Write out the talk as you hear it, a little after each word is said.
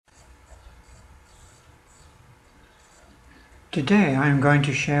Today I am going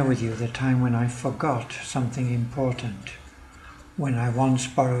to share with you the time when I forgot something important, when I once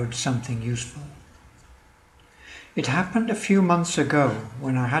borrowed something useful. It happened a few months ago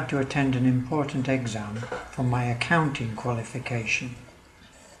when I had to attend an important exam for my accounting qualification.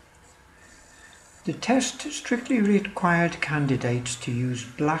 The test strictly required candidates to use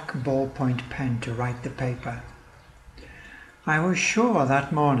black ballpoint pen to write the paper. I was sure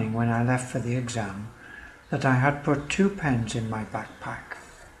that morning when I left for the exam that I had put 2 pens in my backpack.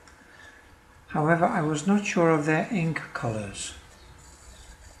 However, I was not sure of their ink colours.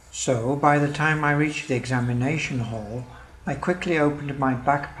 So, by the time I reached the examination hall, I quickly opened my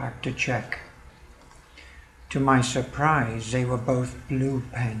backpack to check. To my surprise, they were both blue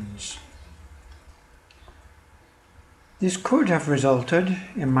pens. This could have resulted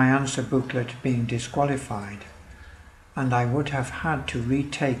in my answer booklet being disqualified, and I would have had to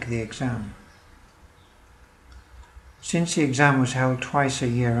retake the exam. Since the exam was held twice a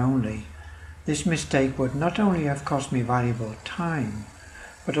year only, this mistake would not only have cost me valuable time,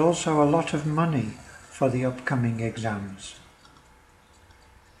 but also a lot of money for the upcoming exams.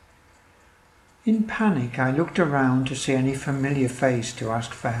 In panic, I looked around to see any familiar face to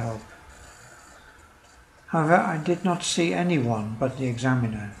ask for help. However, I did not see anyone but the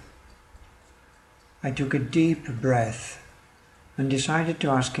examiner. I took a deep breath and decided to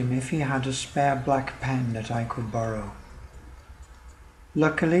ask him if he had a spare black pen that I could borrow.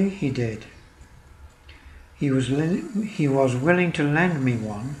 Luckily, he did. He was willing to lend me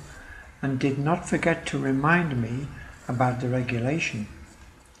one and did not forget to remind me about the regulation.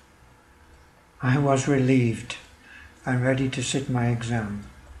 I was relieved and ready to sit my exam,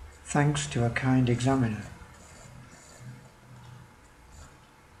 thanks to a kind examiner.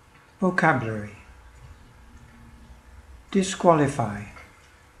 Vocabulary: disqualify.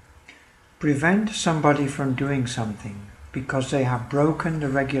 Prevent somebody from doing something because they have broken the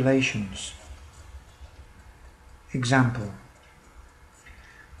regulations. Example: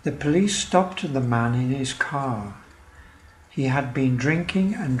 the police stopped the man in his car. He had been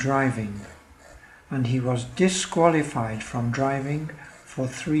drinking and driving, and he was disqualified from driving for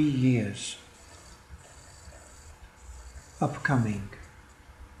 3 years. Upcoming.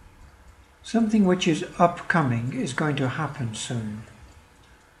 Something which is upcoming is going to happen soon.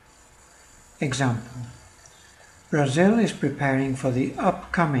 Example: Brazil is preparing for the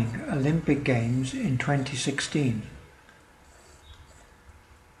upcoming Olympic Games in 2016.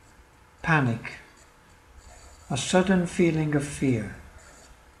 Panic. A sudden feeling of fear.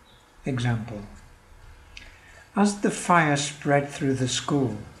 Example: as the fire spread through the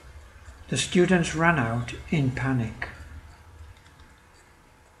school, the students ran out in panic.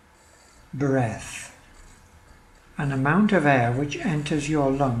 Breath. An amount of air which enters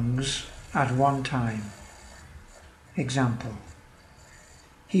your lungs at one time. Example: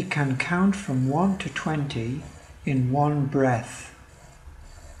 he can count from 1 to 20 in one breath.